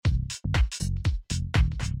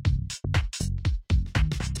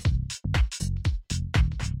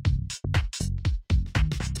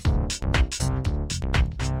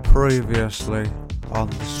Previously on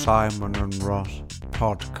the Simon and Ross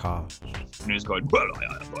podcast. And he's going, well,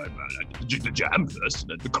 I did the jam first,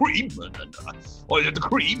 and then the cream, and then I did the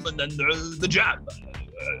cream, and then the jam.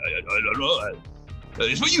 I don't know.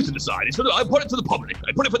 It's for you to decide. I put it to the public.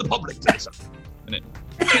 I put it for the public to decide.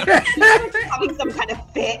 Having some kind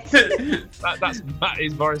of fit. that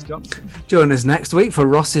is Boris Johnson. Join us next week for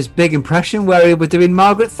Ross's big impression where he'll be doing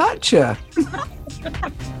Margaret Thatcher.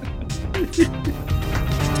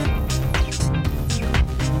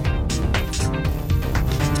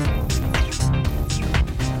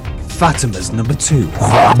 Fatima's number 2.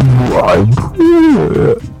 Now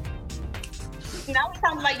it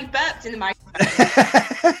sounds like you burped in the microphone.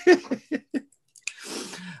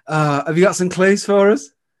 Have you got some clues for us?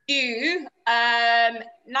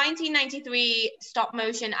 1993 stop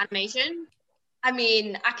motion animation. I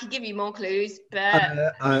mean, I could give you more clues,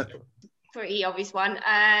 but pretty obvious one.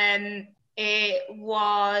 It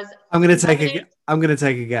was. I'm gonna take a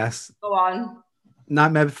guess. Go on.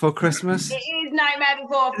 Nightmare Before Christmas. It is Nightmare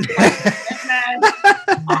Before Christmas.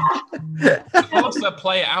 Also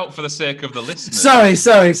play it out for the sake of the listeners.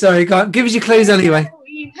 Sorry. Go on. Give us your clues anyway.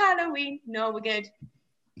 Halloween. No, we're good.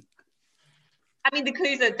 I mean, the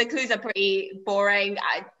clues are pretty boring.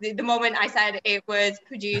 The moment I said it was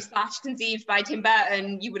produced / conceived by Tim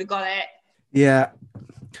Burton, you would have got it. Yeah.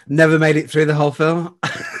 Never made it through the whole film.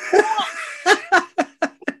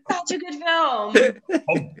 Such a good film.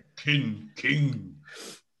 Pumpkin King.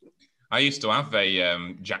 I used to have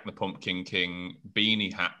a Jack the Pumpkin King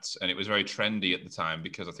beanie hat, and it was very trendy at the time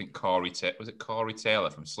because I think Corey Taylor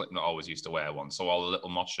from Slipknot always used to wear one. So all the little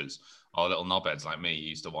moshers, all the little knobheads like me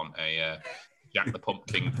used to want a Jack the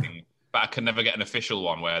Pumpkin King. But I could never get an official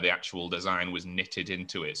one where the actual design was knitted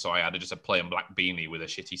into it. So I had just a plain black beanie with a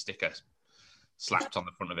shitty sticker slapped on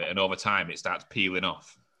the front of it. And over time, it starts peeling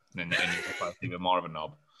off. And you look like even more of a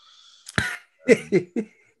knob.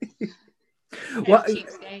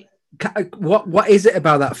 What is it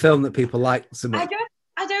about that film that people like so much?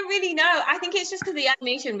 I don't really know. I think it's just because the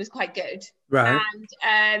animation was quite good. Right.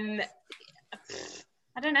 And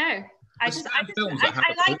I don't know. I like Tim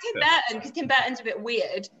Burton because Tim Burton's a bit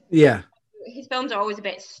weird. Yeah. His films are always a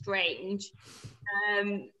bit strange.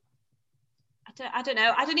 I don't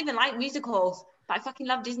know. I don't even like musicals, but I fucking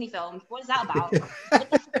love Disney films. What is that about? What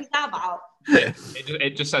the fuck is that about?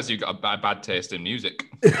 It just says you've got a bad taste in music.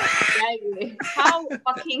 How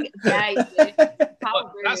fucking dare you?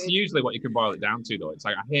 That's usually what you can boil it down to, though. It's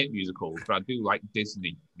like I hate musicals, but I do like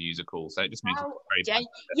Disney musicals. So it just means but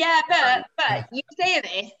you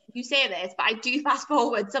say this, but I do fast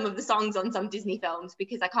forward some of the songs on some Disney films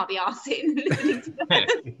because I can't be arsed listening to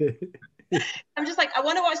them. I'm just like, I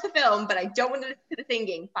want to watch the film, but I don't want to listen to the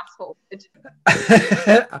singing. Fast forward.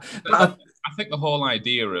 I think the whole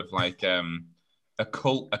idea of like a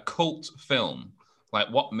cult film, like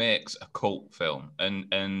what makes a cult film, and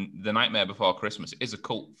The Nightmare Before Christmas is a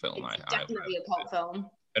cult film. It's definitely a cult film.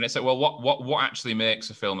 And it's like, well, what actually makes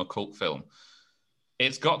a film a cult film?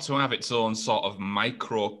 It's got to have its own sort of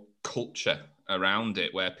micro culture around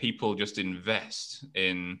it, where people just invest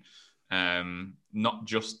in not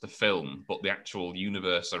just the film, but the actual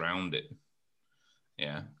universe around it.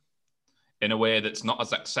 Yeah. In a way that's not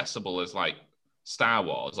as accessible as like Star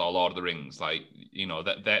Wars or Lord of the Rings. Like, you know,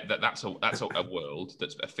 that's a world,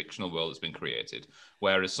 that's a fictional world that's been created.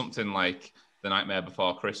 Whereas something like The Nightmare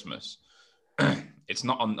Before Christmas, it's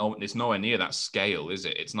nowhere near that scale, is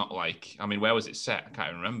it? It's not like, I mean, where was it set? I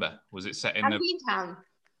can't remember. Was it set in Halloween Town?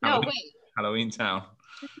 Halloween Town.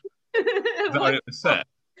 Is that where it was set?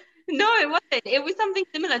 No, it wasn't. It was something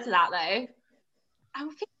similar to that, though. I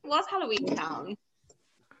think it was Halloween Town.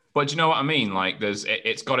 But do you know what I mean? Like,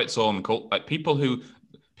 it's got its own cult. Like, people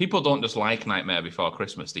don't just like Nightmare Before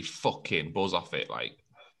Christmas; they fucking buzz off it. Like,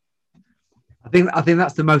 I think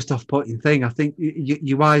that's the most off-putting thing. I think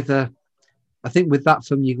I think with that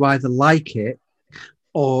film, you either like it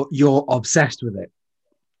or you're obsessed with it.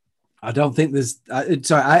 I don't think there's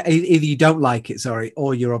either you don't like it,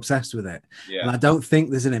 or you're obsessed with it. Yeah. And I don't think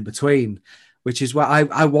there's an in between. Which is why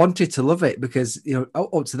I wanted to love it, because, you know,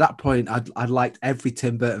 up to that point, I'd liked every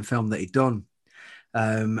Tim Burton film that he'd done.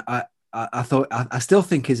 I thought I still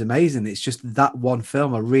think is amazing. It's just that one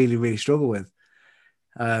film I really, really struggle with.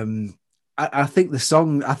 I think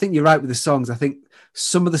I think you're right with the songs. I think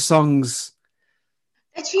some of the songs,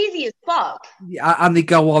 they're cheesy as fuck. Yeah, and they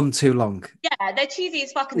go on too long. Yeah, they're cheesy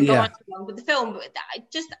as fuck and they go on too long. But the film,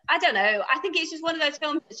 I don't know. I think it's just one of those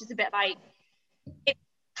films that's just a bit like, it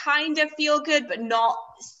kind of feel good, but not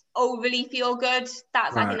overly feel good. I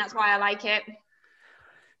think that's why I like it.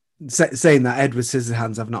 saying that, Edward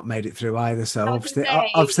Scissorhands, I've not made it through either. So I was obviously, gonna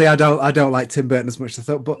say. obviously, I don't like Tim Burton as much as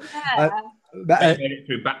I thought. But, Yeah. You made it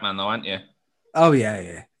through Batman, though, aren't you? oh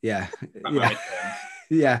yeah. Batman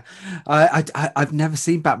Yeah, I've never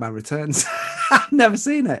seen Batman Returns. I've never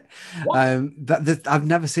seen it. I've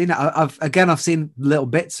never seen it. I've seen little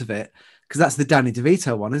bits of it because that's the Danny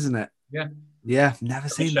DeVito one, isn't it? Yeah, never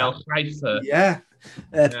seen Michelle that. Pfeiffer. Yeah,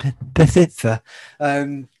 Yeah. Pfeiffer.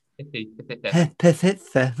 Is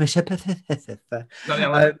Pfeiffer. Michelle Pfeiffer.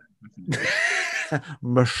 that the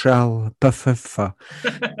Michelle Pfeiffer.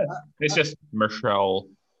 It's just Michelle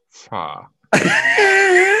Pfeiffer.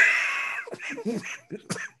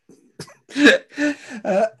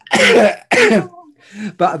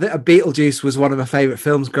 But Beetlejuice was one of my favorite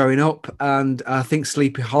films growing up, and I think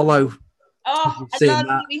Sleepy Hollow. Oh, I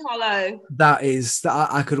love Sleepy Hollow. That is,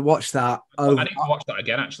 I could watch that. I need to watch that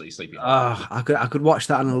again. Actually, Sleepy Hollow. I could watch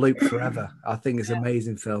that on a loop forever. I think it's an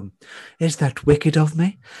amazing film. Is that wicked of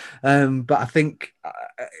me? But I think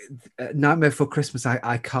Nightmare Before Christmas,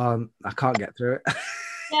 I can't get through it.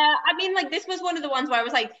 Yeah, I mean, like, this was one of the ones where I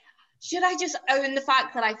was like, should I just own the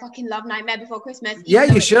fact that I fucking love Nightmare Before Christmas? Yeah,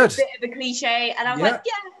 you should. It's a bit of a cliche. And I was like,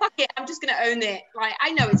 yeah, fuck it. I'm just going to own it. Like,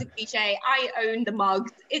 I know it's a cliche. I own the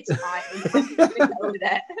mugs. It's fine. I'm just going to go with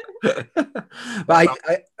it. But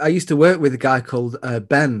I used to work with a guy called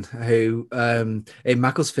Ben who in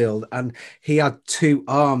Macclesfield, and he had 2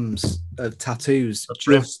 arms of tattoos.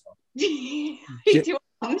 Just Two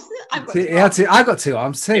arms. I got 2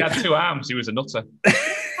 arms too. He had 2 arms. He was a nutter.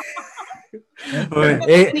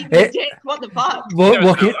 What the fuck?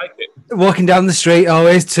 Walking down the street, oh,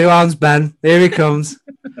 here's 2 arms, Ben. Here he comes.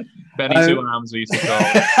 Benny 2 arms, we used to call.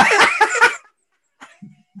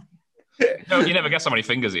 No, you never guess how many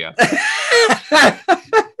fingers he had.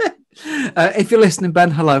 If you're listening,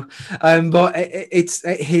 Ben, hello. But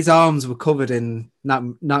his arms were covered in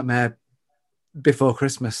Nightmare Before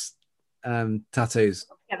Christmas tattoos.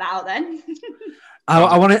 Get that out then.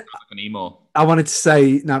 I wanted an emo. I wanted to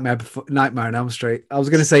say Nightmare on Elm Street. I was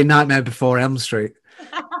going to say Nightmare Before Elm Street.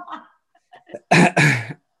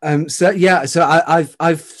 So I've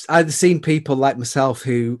either seen people like myself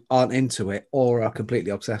who aren't into it or are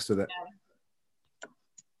completely obsessed with it.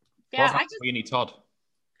 Yeah, Sweeney Todd.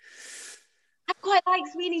 I quite like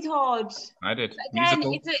Sweeney Todd. I did. Again,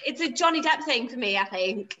 it's a Johnny Depp thing for me, I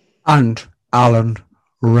think. And Alan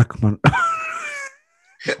Rickman.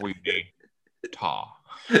 Sweeney Todd.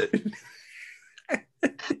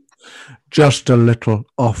 Just a little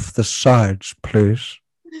off the sides, please.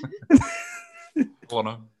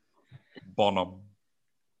 Bonham.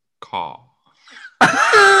 Car.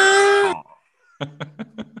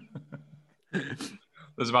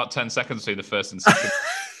 There's about 10 seconds between the first and second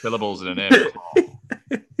syllables in a name.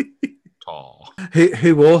 Tar.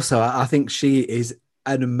 Who also, I think she is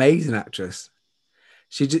an amazing actress.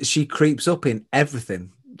 She creeps up in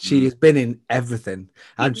everything. She has been in everything,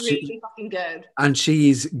 and she's really fucking good. And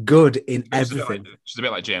she's good in everything. She's a bit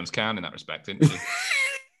like James Caan in that respect, isn't she?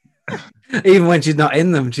 Even when she's not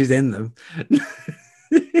in them, she's in them.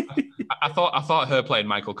 I thought her playing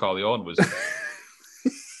Michael Corleone was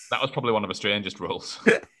that was probably one of her strangest roles.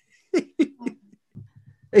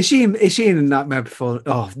 Is she in Nightmare Before?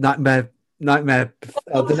 Oh, Nightmare. The Nightmare.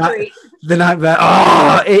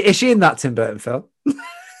 Oh, is she in that Tim Burton film?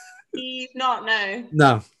 She's not. No.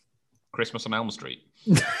 No. Christmas on Elm Street.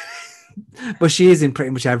 But she is in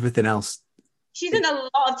pretty much everything else. She's in a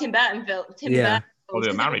lot of Tim Burton films. Well, they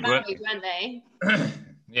were married, weren't they?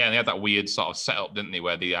 Yeah, and they had that weird sort of setup, didn't they,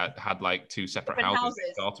 where they had like 2 separate houses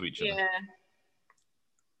next door to each other. Yeah.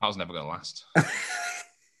 That was never going to last.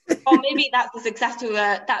 Or maybe that's the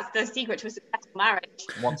secret to a successful marriage.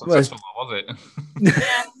 One successful, was it?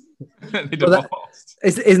 Yeah. They divorced.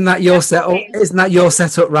 Isn't that your setup? Isn't that your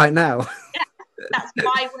setup right now? Yeah, that's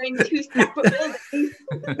why we're in 2 separate buildings.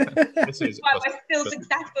 That's why we're still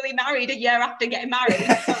successfully married a year after getting married.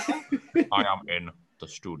 I am in the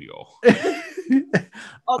studio.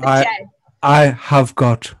 Or the shed. I have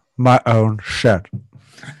got my own shed.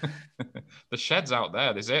 The shed's out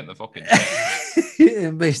there. This ain't the fucking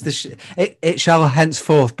shed. It shall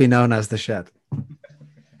henceforth be known as the shed.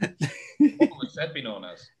 What will the shed be known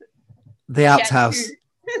as? The outhouse.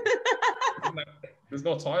 There's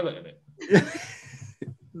no toilet in it.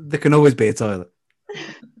 There can always be a toilet.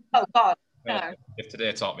 Oh, God. No. If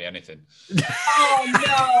today taught me anything. Oh,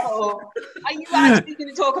 no. Are you actually going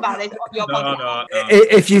to talk about this on your podcast? No.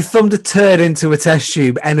 If you thumbed a turd into a test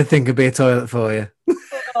tube, anything could be a toilet for you.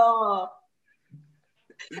 Oh.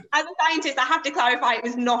 As a scientist, I have to clarify it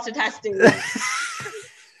was not a test tube.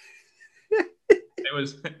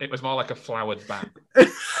 It was more like a flowered bat.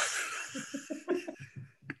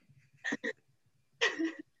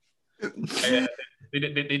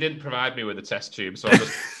 They didn't provide me with a test tube, so I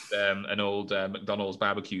just an old McDonald's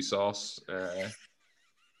barbecue sauce.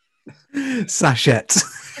 Sachet.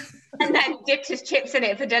 And then dipped his chips in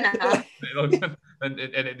it for dinner.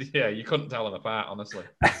 Yeah, you couldn't tell them apart, honestly.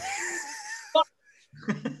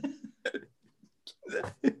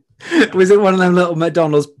 Was it one of them little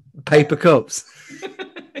McDonald's paper cups?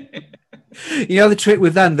 You know the trick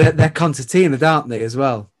with them, they're concertina, aren't they, as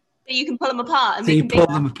well? So you can pull them apart and so you pull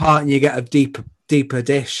them apart and you get a deeper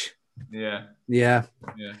dish. Yeah.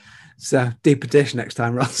 So deeper dish next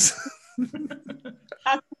time, Ross.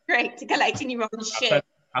 That's great to collecting your own shit.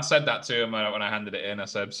 I said that to him when I handed it in. I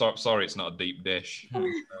said, "Sorry, it's not a deep dish." What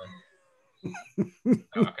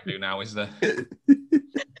I can do now is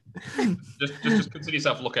just consider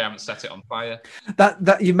yourself lucky I haven't set it on fire.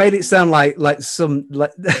 That you made it sound like some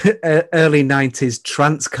early 90s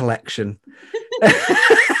trance collection.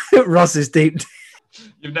 Ross's deep.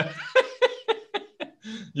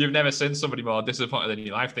 You've never seen somebody more disappointed in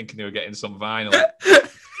your life thinking they were getting some vinyl.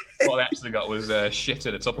 What they actually got was shit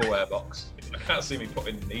in a Tupperware box. I can't see me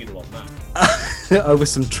putting the needle on that. Over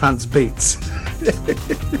some trance beats.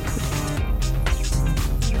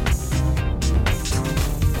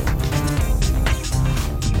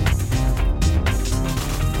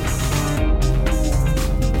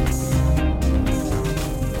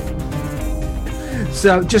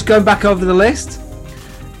 So just going back over the list,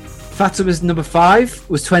 Fatima's number 5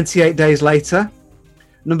 was 28 Days Later.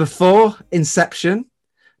 Number 4, Inception.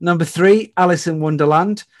 Number 3, Alice in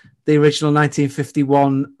Wonderland, the original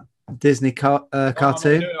 1951 Disney cartoon.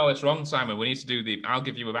 I'm doing all this wrong, Simon. We need to do I'll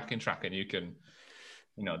give you a backing track and you can,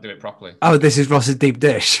 do it properly. Oh, this is Ross's deep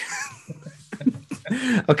dish.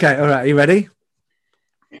 Okay, all right. Are you ready?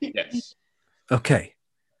 Yes. Okay.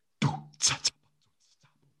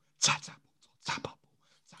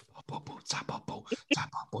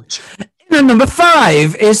 And number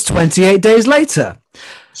 5 is 28 Days Later.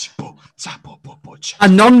 A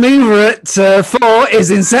non-mover at 4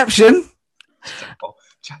 is Inception.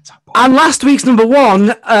 And last week's number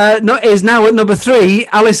 1 is now at number 3,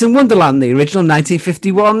 Alice in Wonderland, the original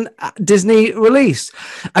 1951 Disney release.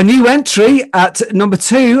 A new entry at number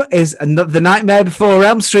 2 is The Nightmare Before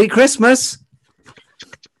Elm Street Christmas.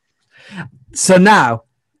 So now,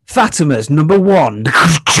 Fatima's number 1.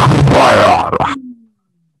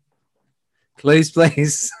 Please.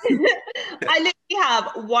 I literally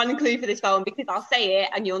have one clue for this film because I'll say it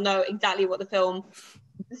and you'll know exactly what the film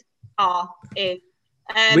is.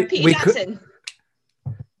 Peter Jackson.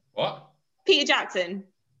 What? Peter Jackson.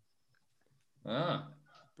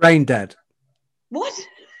 Brain Dead. What?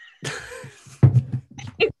 It's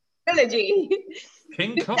a trilogy.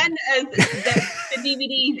 King Kong. Sent us the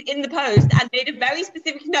DVDs in the post and made a very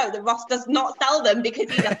specific note that Ross does not sell them because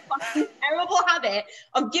he's a fucking terrible habit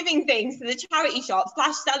of giving things to the charity shop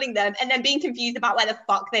 / selling them and then being confused about where the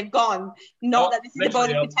fuck they've gone. Not that this is a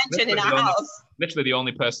bone of contention in our house. Literally the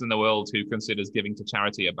only person in the world who considers giving to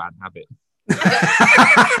charity a bad habit.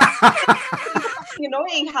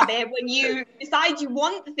 Annoying habit when you decide you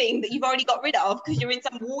want the thing that you've already got rid of because you're in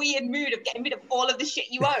some weird mood of getting rid of all of the shit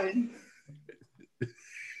you own.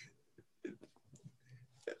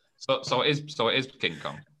 So it is King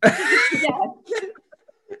Kong. Yeah.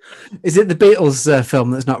 Is it the Beatles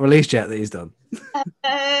film that's not released yet that he's done?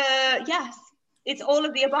 Yes, it's all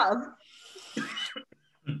of the above.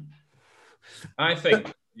 I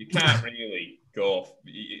think you can't really go.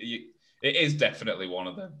 It is definitely one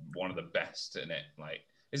of the best, isn't it? Like,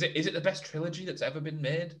 is it the best trilogy that's ever been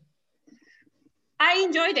made? I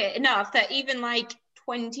enjoyed it enough that even like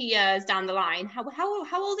 20 years down the line, how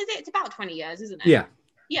old is it? It's about 20 years, isn't it?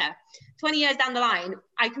 Yeah. 20 years down the line,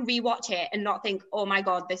 I can rewatch it and not think, oh my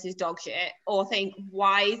God, this is dog shit. Or think,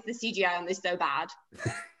 why is the CGI on this so bad?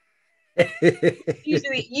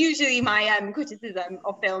 usually my criticism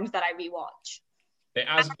of films that I rewatch.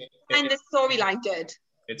 I find the storyline good.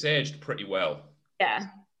 It's aged pretty well. Yeah.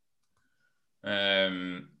 We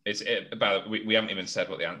haven't even said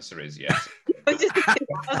what the answer is yet. I was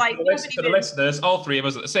like, for the listeners, all three of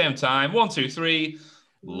us at the same time. 1, 2, 3.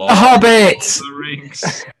 Lord Hobbit. Of the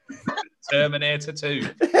Rings. Terminator 2.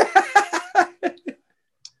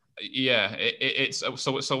 Yeah, it's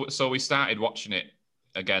so we started watching it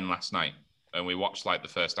again last night, and we watched like the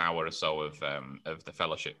first hour or so of the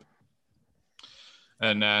Fellowship,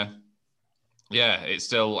 and it's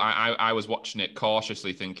still. I was watching it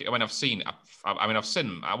cautiously, thinking. I mean,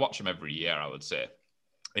 I watch them every year. I would say.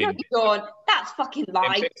 That That's fucking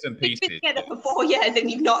lie. In bits and We've been pieces. together for 4 years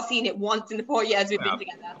and you've not seen it once in the 4 years we've been Yeah.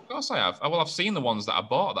 together. Of course I have. Well, I've seen the ones that I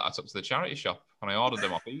bought that I took to the charity shop and I ordered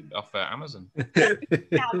them off Amazon.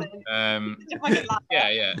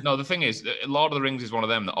 Yeah. No, the thing is, Lord of the Rings is one of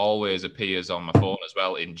them that always appears on my phone as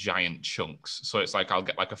well in giant chunks. So it's like I'll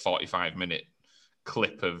get like a 45-minute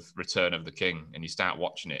clip of Return of the King, and you start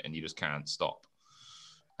watching it and you just can't stop.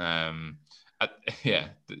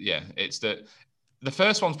 It's the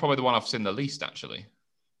first one's probably the one I've seen the least, actually.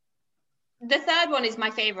 The third one is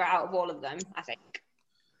my favourite out of all of them, I think.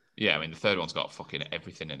 Yeah, I mean, the third one's got fucking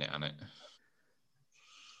everything in it, hasn't it?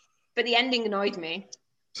 But the ending annoyed me.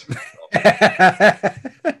 How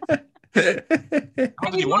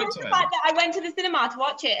did you want it to the end? fact that I went to the cinema to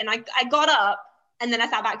watch it and I got up and then I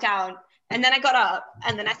sat back down. And then I got up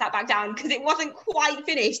and then I sat back down because it wasn't quite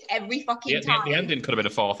finished every fucking time. The ending could have been a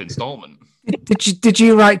fourth installment. Did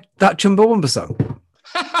you write that Chumbawamba song?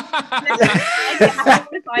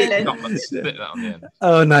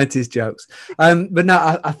 Oh, 90s jokes. But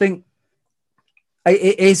no, I think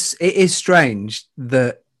it is strange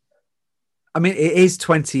that, I mean, it is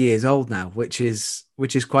 20 years old now, which is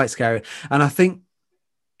quite scary. And I think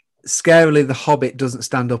scarily The Hobbit doesn't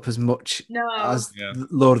stand up as much as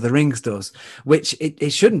Lord of the Rings does, which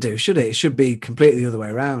it shouldn't do, should it? It should be completely the other way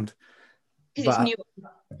around. Because it's new.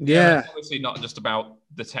 Yeah, it's obviously not just about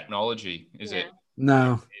the technology, is it?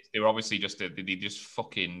 No. They were obviously they just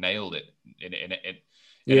fucking nailed it in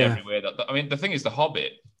every way. I mean, the thing is, The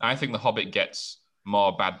Hobbit, I think The Hobbit gets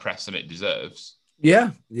more bad press than it deserves.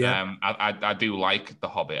 Yeah. I do like The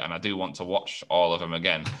Hobbit, and I do want to watch all of them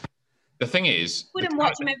again. The thing is, I wouldn't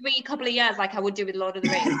watch them every couple of years like I would do with Lord of the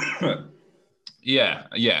Rings. Yeah.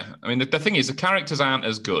 I mean, the thing is, the characters aren't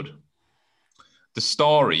as good. The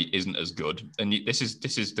story isn't as good, and this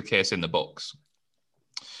is the case in the books.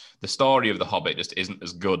 The story of The Hobbit just isn't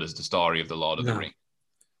as good as the story of the Lord of the Rings,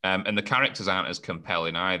 and the characters aren't as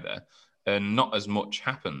compelling either, and not as much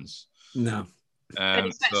happens. No. And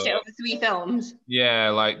it stretched it over 3 films. Yeah,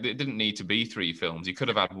 like it didn't need to be 3 films. You could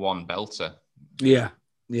have had one belter. Yeah.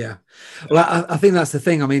 Well, I think that's the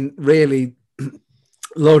thing. I mean, really,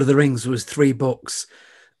 Lord of the Rings was 3 books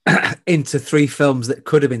into 3 films that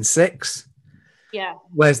could have been 6. Yeah.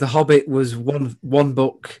 Whereas The Hobbit was one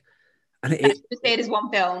book, and it say it as 1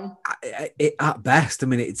 film. It at best, I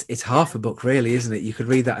mean, it's half a book, really, isn't it? You could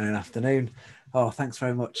read that in an afternoon. Oh, thanks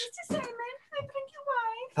very much.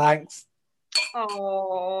 Thanks.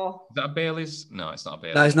 Oh. Is that a Bailey's? No, it's not a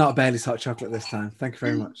Bailey's. No, it's not a Bailey's hot chocolate this time. Thank you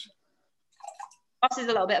very much. Ross is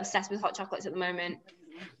a little bit obsessed with hot chocolates at the moment.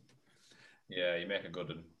 Yeah, you make a good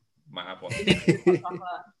one. Might have one.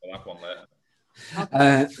 I'll have one later.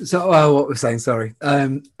 What we're saying, sorry.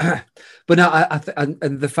 But no,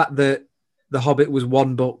 and the fact that The Hobbit was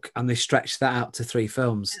 1 book and they stretched that out to 3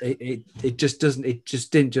 films, it just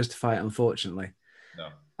didn't justify it, unfortunately. No.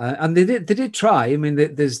 And they did try. I mean,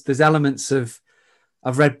 there's elements of,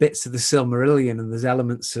 I've read bits of the Silmarillion, and there's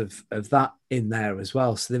elements of that in there as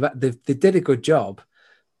well. So they did a good job,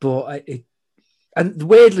 but and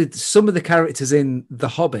weirdly, some of the characters in The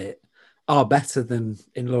Hobbit are better than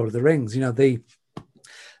in Lord of the Rings. You know, the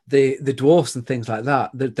dwarfs and things like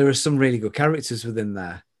that. There are some really good characters within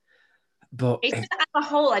there, but it's just, as a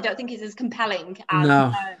whole, I don't think it's as compelling as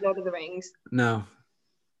Lord of the Rings. No,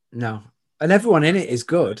 and everyone in it is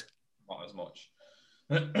good. Not as much.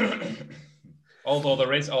 Although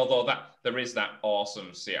there is that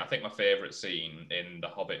awesome scene. I think my favourite scene in the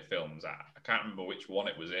Hobbit films, I can't remember which one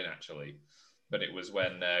it was in actually, but it was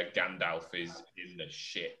when Gandalf is in the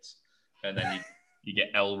shit, and then you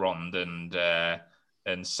get Elrond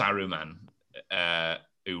and Saruman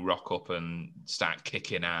who rock up and start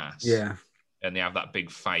kicking ass. Yeah, and they have that big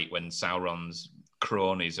fight when Sauron's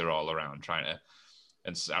cronies are all around trying to.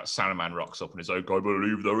 And Saruman rocks up and is like, I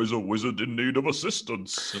believe there is a wizard in need of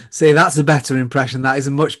assistance. See, that's a better impression. That is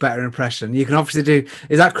a much better impression. You can obviously do...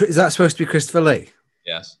 Is that supposed to be Christopher Lee?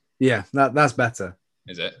 Yes. Yeah, that's better.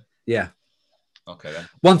 Is it? Yeah. Okay, then.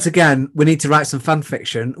 Once again, we need to write some fan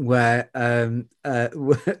fiction where I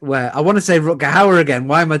want to say Rutger Hauer again.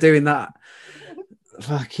 Why am I doing that?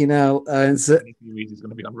 Fucking hell. He's going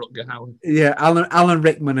to be on Rutger Hauer. Yeah, Alan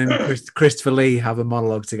Rickman and Christopher Lee have a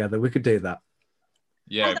monologue together. We could do that.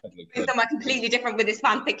 Yeah, somewhere completely different with this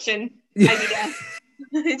fan fiction idea.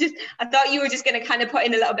 I thought you were just going to kind of put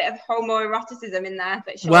in a little bit of homoeroticism in there.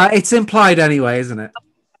 But sure. Well, it's implied anyway, isn't it?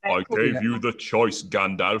 I gave you the choice,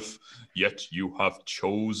 Gandalf, yet you have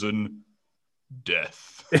chosen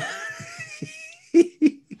death.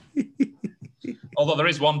 Although there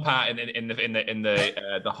is one part in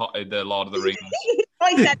the Lord of the Rings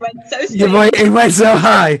I said went so It went so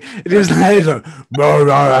high. It was like,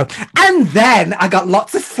 and then I got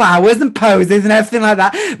lots of flowers and posies and everything like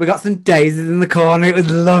that. We got some daisies in the corner. It was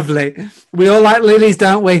lovely. We all like lilies,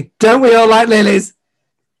 don't we? Don't we all like lilies?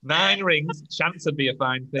 9 rings. Chance would be a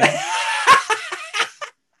fine thing.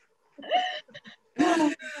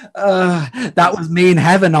 That was me in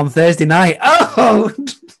heaven on Thursday night. Oh,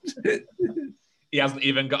 He hasn't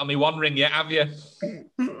even got me 1 ring yet, have you?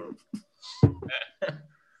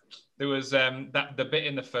 There was the bit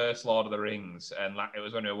in the first Lord of the Rings, and it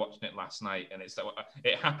was when we were watching it last night, and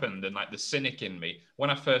it happened, and the cynic in me, when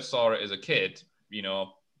I first saw it as a kid,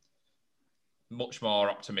 much more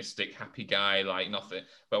optimistic, happy guy, like nothing.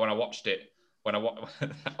 But when I watched it, you're not a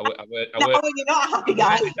happy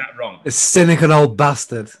guy. I did that wrong. a cynical old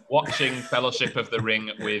bastard. Watching Fellowship of the Ring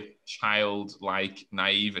with childlike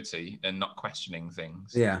naivety and not questioning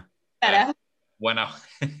things. Yeah. Better.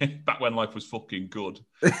 Back when life was fucking good.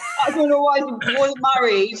 I don't know why he wasn't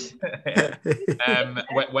married.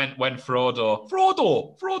 When Frodo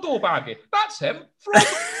Baggins, that's him.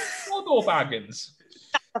 Frodo Baggins.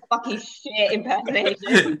 That's a fucking shit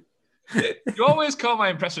impersonation. You always call my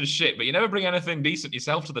impression shit, but you never bring anything decent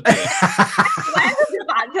yourself to the table. Where's the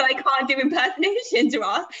fact that I can't do impersonations,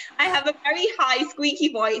 Ross? I have a very high,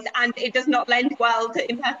 squeaky voice, and it does not lend well to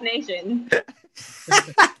impersonation.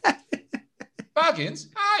 Baggins?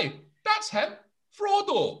 Hi, that's him.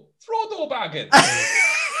 Frodo Baggins.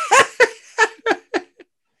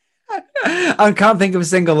 I can't think of a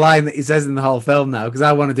single line that he says in the whole film now because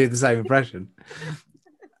I want to do the same impression.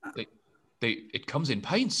 It comes in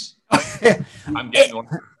pints. I'm getting one.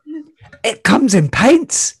 It comes in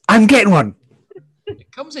pints. I'm getting one. It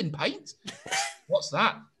comes in pints? What's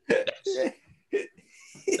that? This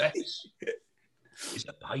is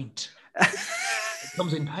a pint. It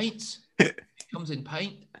comes in pints. It comes in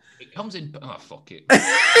pint. It comes in... Oh, fuck it.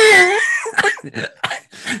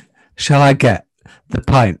 Shall I get the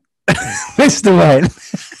pint? Mr. Wayne.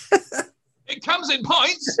 It comes in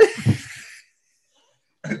pints.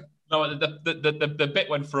 No, the bit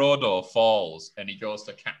when Frodo falls and he goes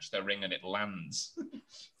to catch the ring and it lands.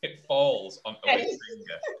 It falls on his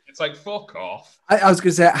finger. It's like, fuck off. I was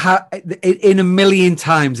going to say, in a million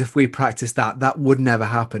times, if we practiced that would never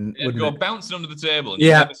happen. It'd go bouncing under the table and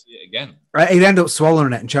you'd never see it again. Right, he'd end up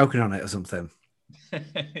swallowing it and choking on it or something.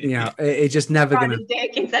 It's just never going to...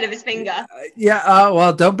 dick instead of his finger.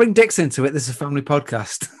 Well, don't bring dicks into it. This is a family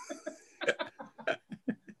podcast.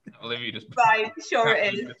 Olivia just... Right, sure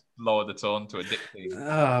it is. Lower the tone to a dick thing.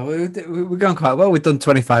 Oh, we're going quite well. We've done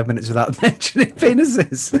 25 minutes without mentioning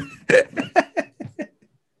penises.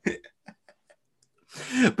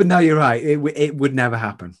 But no, you're right. It would never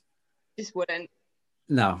happen. Just wouldn't.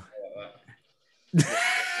 No.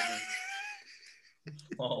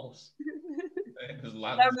 False.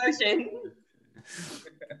 No emotion.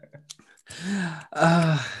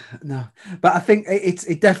 No, but I think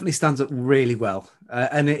it definitely stands up really well,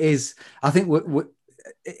 and it is. I think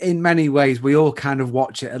in many ways we all kind of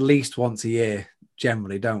watch it at least once a year,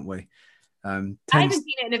 generally, don't we? I haven't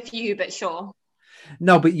seen it in a few, but sure.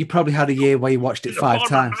 No, but you probably had a year where you watched it 5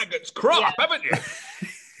 times. Maggot's crop, haven't you?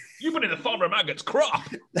 You've been in the farmer maggot's crop.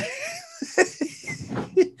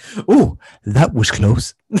 Oh, that was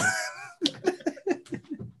close.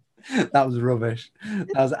 That was rubbish.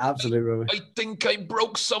 That was absolute rubbish. I think I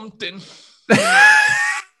broke something.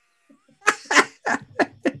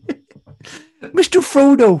 Mr.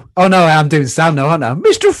 Frodo. Oh no, I'm doing Sam now, aren't I?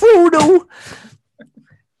 Mr. Frodo.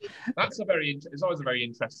 It's always a very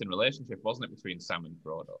interesting relationship, wasn't it, between Sam and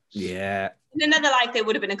Frodo? Yeah. In another life, they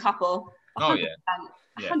would have been a couple. 100%. Oh yeah.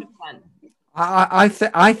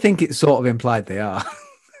 100%. I think it's sort of implied they are.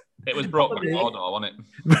 It was broke by Frodo, wasn't it?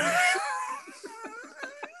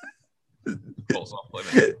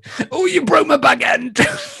 Oh, you broke my back end.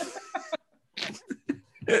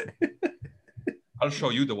 I'll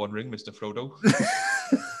show you the One Ring, Mr. Frodo.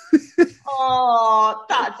 Oh,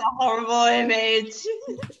 that's a horrible image.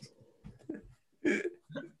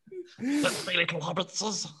 Let's be little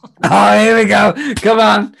hobbitses. Oh, here we go. Come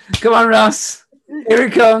on, Ross. Here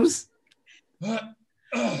it comes. I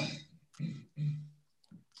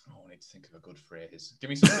need to think of a good phrase.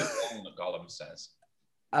 Give me something long that Gollum says.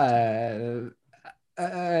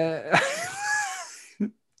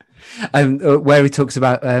 Where he talks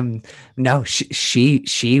about no, she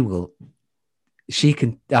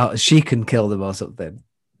can kill them or something.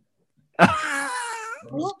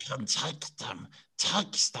 We can take them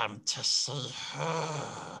to see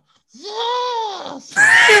her. Yes, we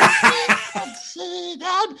can see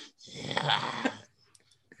them. Yeah.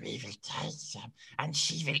 We will take them, and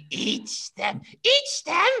she will eat them. Eat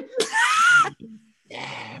them.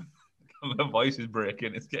 Yeah. My voice is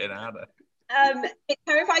breaking. It's getting harder. It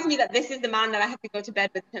terrifies me that this is the man that I have to go to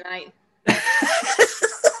bed with tonight.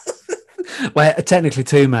 Well, technically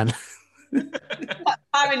 2 men.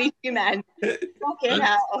 Apparently 2 men. Fucking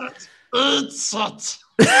hell. It's it.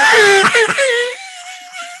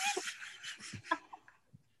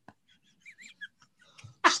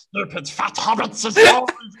 Stupid fat hobbits is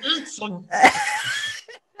always eating.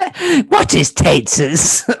 What is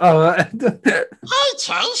Taters?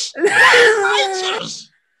 Taters?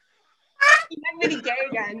 Taters? You went really gay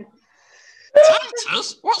again.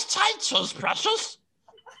 Taters? What's taters, precious?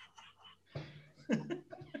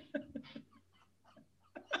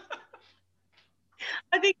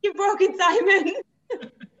 I think you've broken Simon.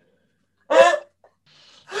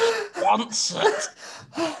 Wants it.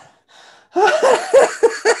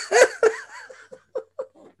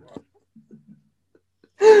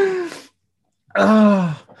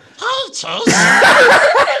 Oh. Taters?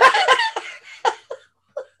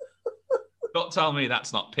 Don't tell me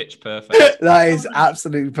that's not pitch perfect. That is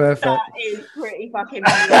absolutely perfect. That is pretty fucking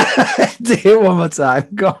bad. Do it one more time.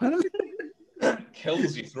 Go on.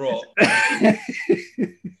 Kills your throat.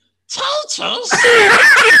 Taters?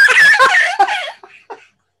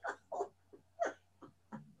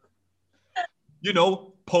 You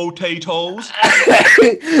know, potatoes.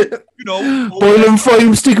 Boil them, fry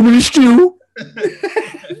them, stick them in a stew.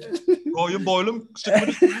 Boil them, stick them in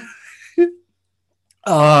a stew.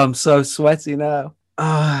 Oh, I'm so sweaty now.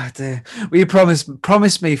 Oh dear. Will you promise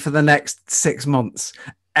me for the next 6 months,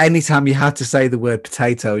 anytime you had to say the word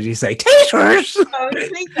potatoes, you say taters? Oh,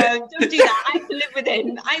 please don't do that. I have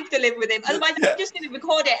to live with him. Otherwise, I'm just going to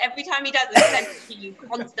record it every time he does it and send it to you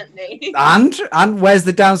constantly. And where's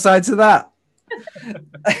the downside to that?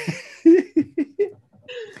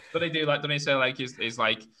 But they do like, don't they say like he's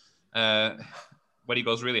like when he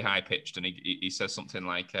goes really high pitched and he says something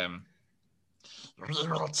like We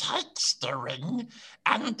will take the ring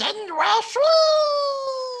and then we'll through.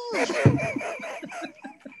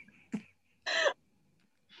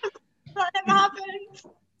 That never happened.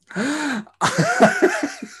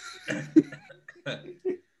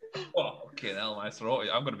 oh, fucking hell, my throat.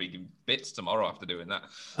 I'm going to be in bits tomorrow after doing that.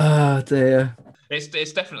 Oh dear.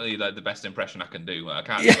 It's definitely like the best impression I can do. I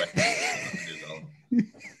can't do it.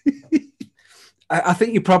 I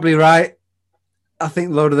think you're probably right. I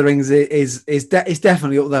think Lord of the Rings is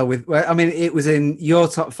definitely up there with. I mean, it was in your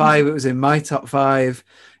top 5. It was in my top 5.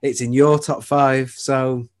 It's in your top 5.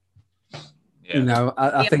 So, Yeah. you know,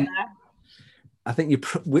 I think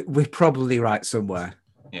we're probably right somewhere.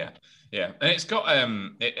 Yeah, and it's got.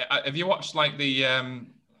 Have you watched like the a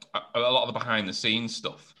lot of the behind the scenes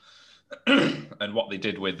stuff and what they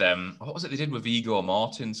did with what was it they did with Viggo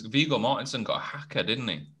Mortensen? Viggo Mortensen got a hacker, didn't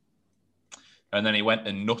he? And then he went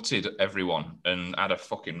and nutted everyone and had a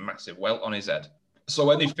fucking massive welt on his head. So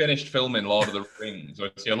when they finished filming Lord of the Rings, I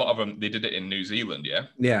see a lot of them, they did it in New Zealand, yeah?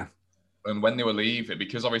 Yeah. And when they were leaving,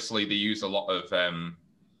 because obviously they used a lot of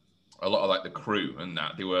like the crew and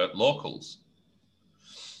that, they were locals.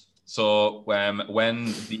 So when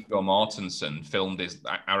Viggo Mortensen filmed his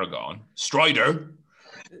Aragorn, Strider,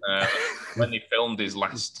 when they filmed his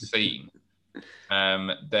last scene,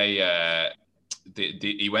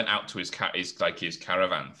 he went out to his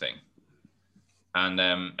caravan thing, and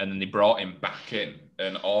then they brought him back in,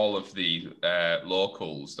 and all of the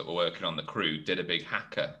locals that were working on the crew did a big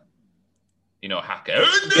haka. You know, haka.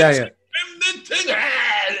 Yeah.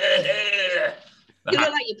 You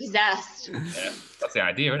look like you're possessed. Yeah, that's the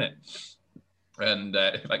idea, isn't it? And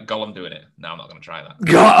like Gollum doing it. No, I'm not going to try that.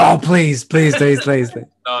 God, oh, please.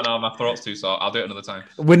 No, my throat's too sore. I'll do it another time.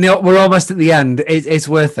 We're almost at the end. It's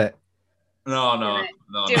worth it. No.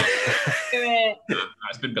 Do it.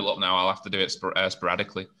 It's been built up now. I'll have to do it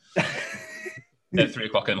sporadically. At 3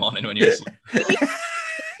 o'clock in the morning when you're asleep.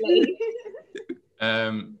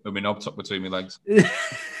 With my knob tucked between my legs.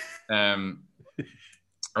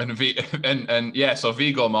 So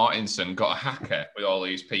Viggo Mortensen got a hacker with all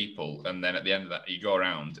these people, and then at the end of that, you go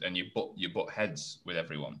around and you butt heads with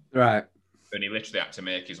everyone. Right. And he literally had to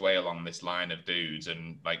make his way along this line of dudes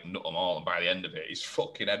and like nut them all. And by the end of it, his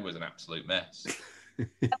fucking head was an absolute mess. I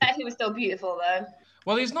bet he was still beautiful though.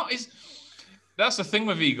 Well, he's not. That's the thing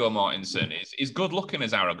with Viggo Mortensen. He's good looking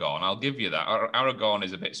as Aragorn. I'll give you that. Aragorn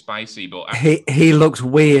is a bit spicy, but he looks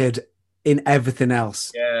weird in everything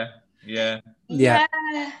else. Yeah.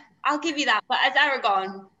 I'll give you that. But as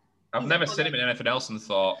Aragorn, I've never seen him in anything else and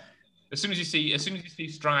thought. As soon as you see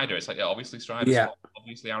Strider, it's like, yeah, obviously Strider's fit.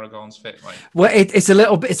 Obviously Aragorn's fit. Like. Well, it's a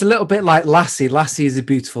little bit like Lassie. Lassie is a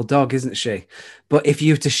beautiful dog, isn't she? But if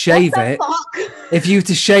you were to shave it, if you were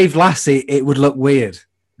to shave Lassie, it would look weird.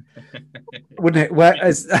 wouldn't it?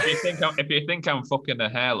 Whereas, If you think I'm fucking a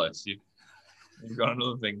hairless, you've got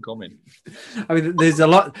another thing coming. I mean, there's a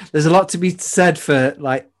lot to be said for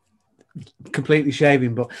like completely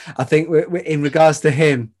shaving, but I think in regards to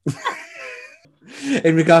him,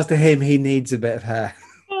 he needs a bit of hair.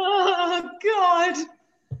 Oh God.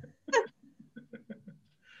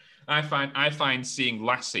 I find seeing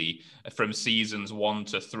Lassie from seasons 1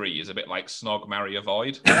 to 3 is a bit like Snog, Marry,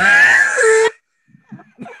 Avoid. Oh,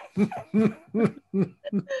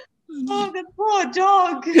 the poor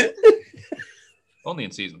dog. Only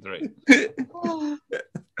in season 3. Oh.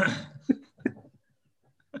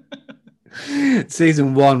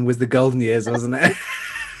 Season 1 was the golden years, wasn't it?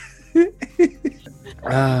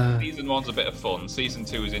 Season 1's a bit of fun. Season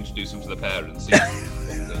 2 is introducing them to the parents.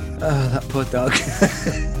 Oh, that poor dog.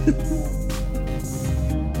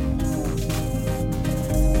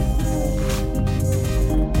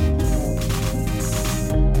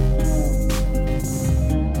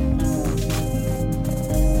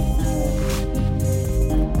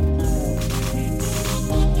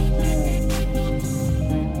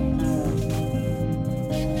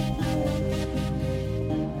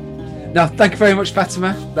 No, thank you very much,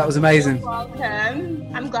 Fatima. That was amazing. You're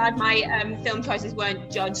welcome. I'm glad my film choices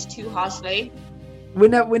weren't judged too harshly. We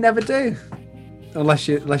never do, unless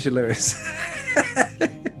you're Lewis.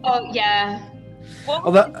 Oh yeah. What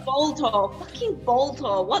Boltor? Fucking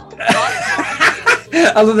Boltor. What the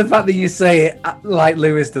fuck? I love the fact that you say it like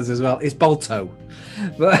Lewis does as well. It's Bolto,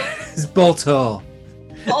 but it's Boltor.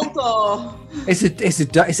 Boltor.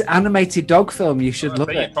 It's an animated dog film. You should love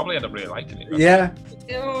it. You probably end up really liking it. Right? Yeah.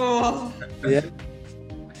 Oh. Yeah.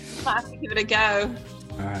 I have to give it a go.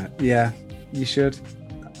 All right. Yeah, you should.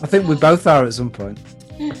 I think we both are at some point.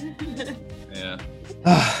 Yeah.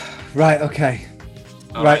 Right. Okay.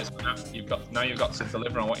 All right. So now you've got to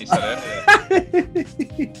deliver on what you said earlier.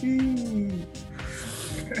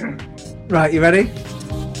 Right. You ready?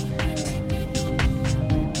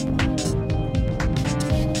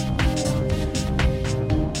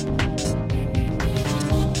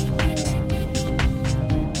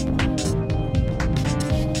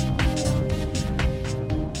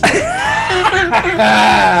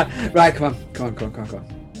 Right, come on.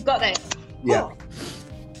 You've got this. Yeah.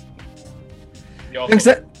 Oh. Thanks,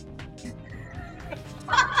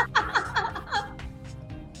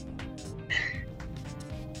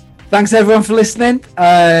 thanks everyone for listening. Come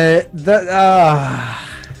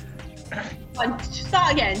on, just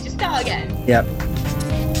start again. Yep.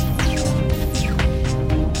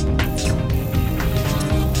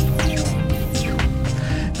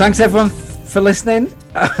 Thanks everyone for listening.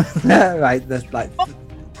 Right, that's like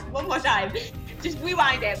one more time. Just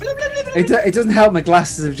rewind it. Blah, blah, blah, blah. it doesn't help. My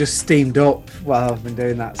glasses have just steamed up while I've been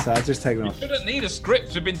doing that, so I'll just take them You off. shouldn't need a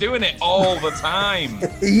script. We've been doing it all the time.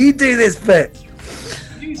 You do this bit.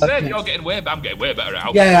 You said you're getting way better. I'm getting way better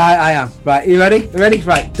out. Yeah, I am. Right, you ready?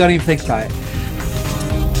 Right, don't even think about it.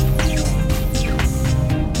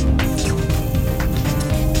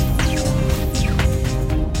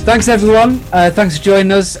 Thanks everyone. Thanks for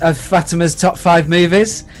joining us at Fatima's Top 5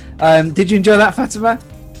 Movies. Did you enjoy that, Fatima?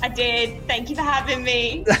 I did. Thank you for having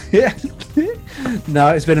me. Yeah. No,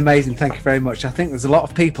 it's been amazing. Thank you very much. I think there's a lot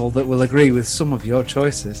of people that will agree with some of your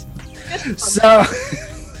choices. So,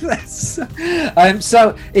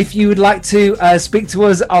 so if you would like to speak to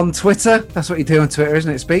us on Twitter, that's what you do on Twitter,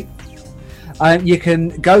 isn't it? Speak. You can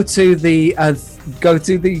go to the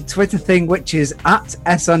Twitter thing, which is at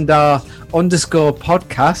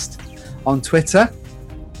 @S&R_podcast on Twitter.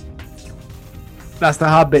 That's the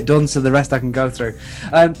hard bit done, so the rest I can go through.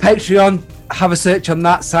 Patreon, have a search on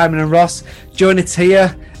that. Simon and Ross. Join a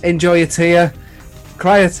tier, enjoy a tier,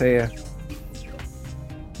 cry a tier.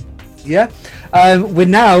 Yeah. We're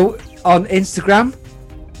now on Instagram.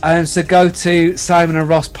 So go to Simon and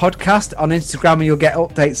Ross podcast on Instagram and you'll get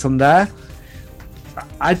updates on there.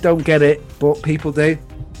 I don't get it, but people do.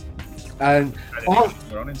 We're on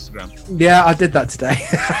Instagram. Yeah, I did that today.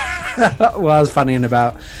 Well, I was fannying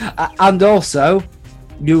about. And also,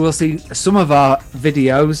 you will see some of our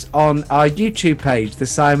videos on our YouTube page, the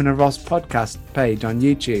Simon and Ross podcast page on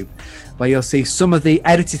YouTube, where you'll see some of the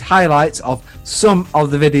edited highlights of some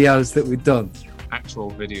of the videos that we've done. Actual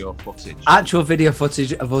video footage. Actual video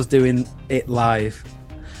footage of us doing it live,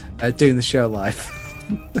 doing the show live.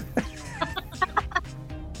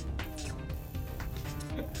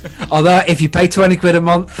 Although, if you pay 20 quid a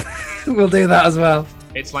month, we'll do that as well.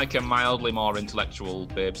 It's like a mildly more intellectual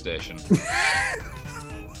Babe Station.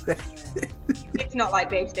 It's not like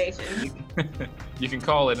Babe Station. You can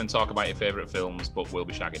call in and talk about your favourite films, but we'll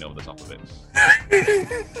be shagging over the top of it.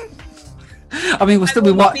 I mean, we'll still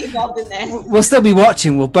be We'll still be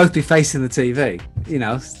watching. We'll both be facing the TV. You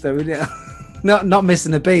know, so not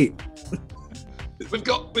missing a beat. We've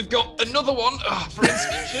got another one for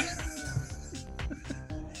inspection.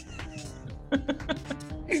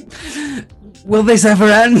 Will this ever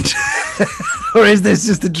end, or is this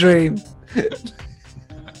just a dream?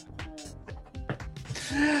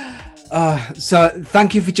 So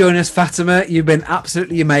thank you for joining us, Fatima. You've been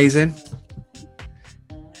absolutely amazing.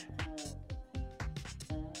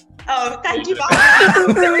 Oh, thank you. To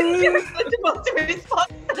respond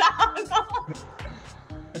to that.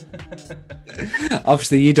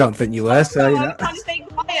 Obviously, you don't think you were, so you know. I'm trying to stay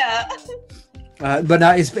quiet. But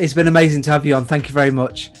no, it's been amazing to have you on. Thank you very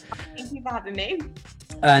much. Thank you for having me.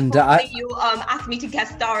 And you ask me to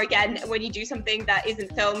guest star again when you do something that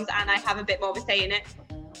isn't filmed, and I have a bit more of a say in it.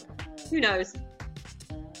 Who knows?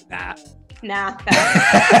 Nah.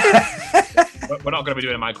 We're not going to be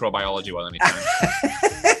doing a microbiology one anytime.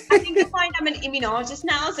 I think you'll find I'm an immunologist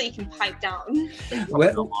now, so you can pipe down. You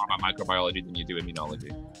probably know more about microbiology than you do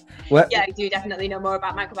immunology. Yeah, I do definitely know more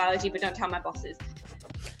about microbiology, but don't tell my bosses.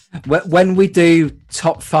 When we do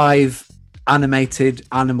top 5 animated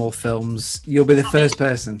animal films, you'll be the first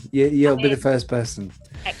person. You'll be the first person.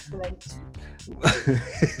 Excellent.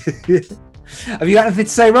 Have you got anything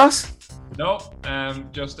to say, Ross? No,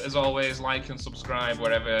 just as always, like and subscribe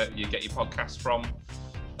wherever you get your podcasts from.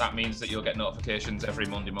 That means that you'll get notifications every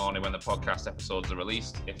Monday morning when the podcast episodes are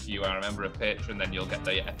released. If you are a member of Patreon, then you'll get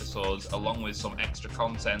the episodes along with some extra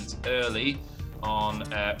content early on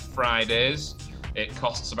Fridays. It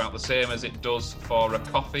costs about the same as it does for a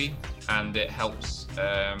coffee, and it helps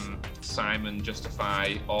Simon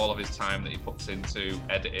justify all of his time that he puts into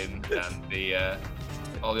editing and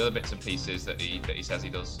all the other bits and pieces that he says he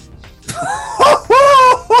does.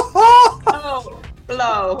 Oh,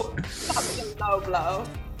 blow. That's a low blow.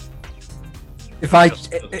 He does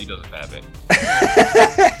a fair bit.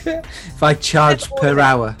 If I charge per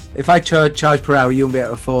hour, charge per hour, you won't be able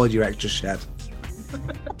to afford your extra shed.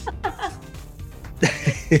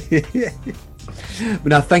 But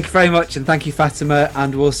now, thank you very much, and thank you, Fatima,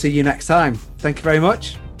 and we'll see you next time. Thank you very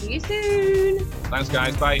much. See you soon. Thanks,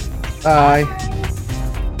 guys. Bye. Bye.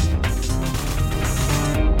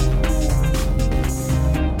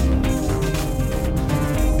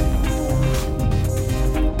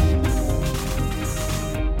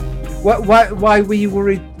 Why were you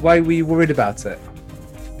worried? Why were you worried about it?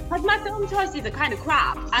 Like, my film choices are kind of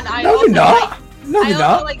crap, and I No, also they're not. No, they're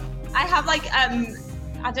not. I have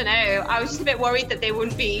I don't know. I was just a bit worried that they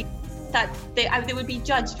wouldn't be they would be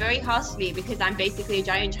judged very harshly because I'm basically a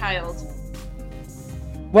giant child.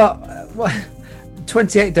 Well,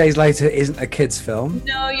 28 Days Later isn't a kids' film.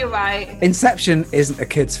 No, you're right. Inception isn't a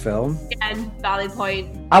kids' film. Again, valid point.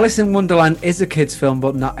 Alice in Wonderland is a kids' film,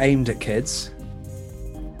 but not aimed at kids.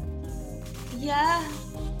 Yeah,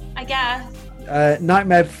 I guess.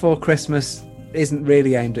 Nightmare Before Christmas isn't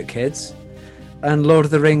really aimed at kids, and Lord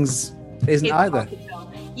of the Rings isn't either.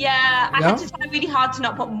 Yeah, I had to try really hard to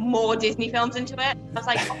not put more Disney films into it. I was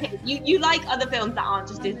like, okay, you like other films that aren't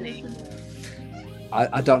just Disney.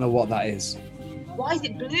 I don't know what that is. Why is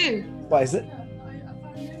it blue? What is it?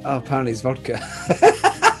 Oh, apparently it's vodka.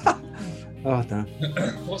 Oh, no.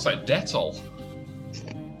 What's that, Dettol?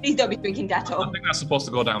 Please don't be drinking Dettol. I think that's supposed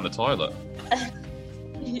to go down the toilet.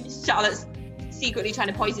 Charlotte's secretly trying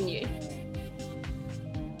to poison you.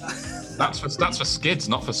 That's for skids,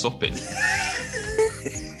 not for supping.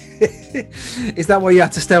 Is that why you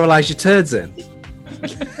had to sterilise your turds in?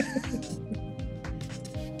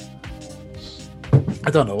 I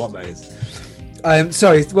don't know what that is.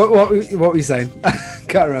 Sorry, what were you saying?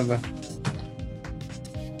 Can't remember.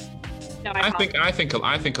 No, I think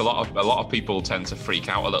a lot of people tend to freak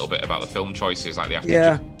out a little bit about the film choices, like they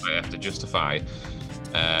have to justify.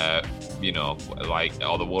 Or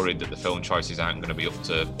they're worried that the film choices aren't going to be up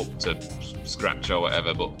to scratch or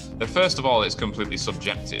whatever. But first of all, it's completely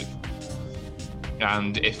subjective.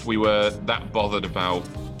 And if we were that bothered about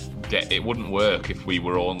it wouldn't work if we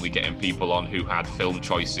were only getting people on who had film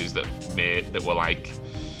choices that were like,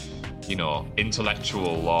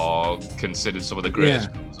 intellectual or considered some of the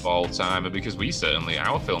greatest films of all time. And because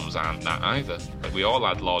our films aren't that either. Like, we all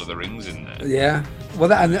had Lord of the Rings in there. Yeah. Well,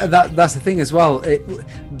 that's the thing as well.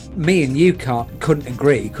 Me and you couldn't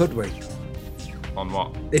agree, could we? On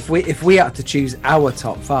what? If we had to choose our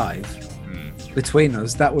top 5 between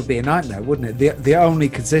us, that would be a nightmare, wouldn't it? The only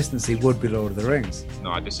consistency would be Lord of the Rings.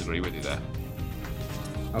 No, I disagree with you there.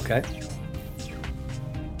 Okay.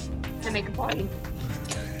 To make a point.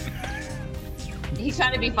 He's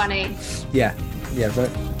trying to be funny. Yeah,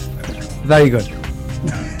 very good.